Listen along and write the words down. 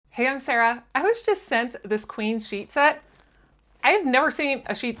Hey, I'm Sarah. I was just sent this queen sheet set. I have never seen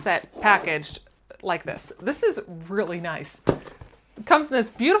a sheet set packaged like this. This is really nice. It comes in this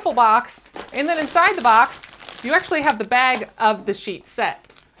beautiful box, and then inside the box, you actually have the bag of the sheet set.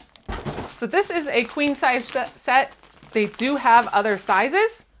 So this is a queen size set. They do have other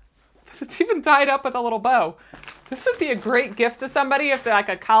sizes, but it's even tied up with a little bow. This would be a great gift to somebody if they're like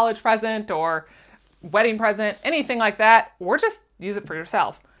a college present or wedding present, anything like that, or just use it for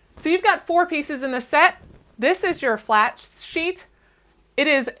yourself. So you've got 4 pieces in the set. This is your flat sheet. It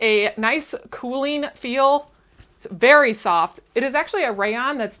is a nice cooling feel. It's very soft. It is actually a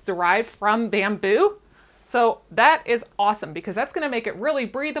rayon that's derived from bamboo. So that is awesome because that's going to make it really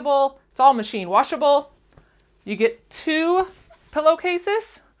breathable. It's all machine washable. You get 2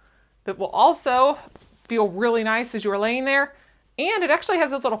 pillowcases that will also feel really nice as you are laying there. And it actually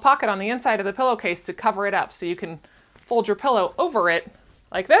has this little pocket on the inside of the pillowcase to cover it up so you can fold your pillow over it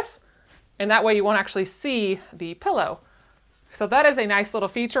like this, and that way you won't actually see the pillow. So that is a nice little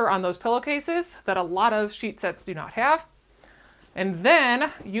feature on those pillowcases that a lot of sheet sets do not have. And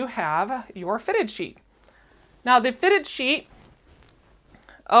then you have your fitted sheet. Now the fitted sheet,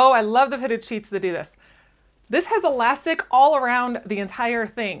 oh, I love the fitted sheets that do this. This has elastic all around the entire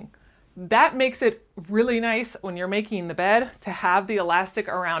thing. That makes it really nice when you're making the bed to have the elastic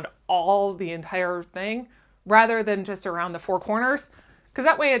around all the entire thing rather than just around the 4 corners, because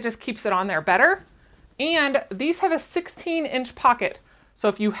that way it just keeps it on there better. And these have a 16-inch pocket. So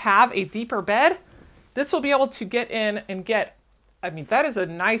if you have a deeper bed, this will be able to get in and get, I mean, that is a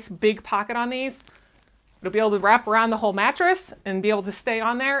nice big pocket on these. It'll be able to wrap around the whole mattress and be able to stay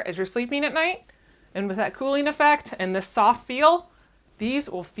on there as you're sleeping at night. And with that cooling effect and this soft feel, these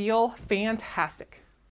will feel fantastic.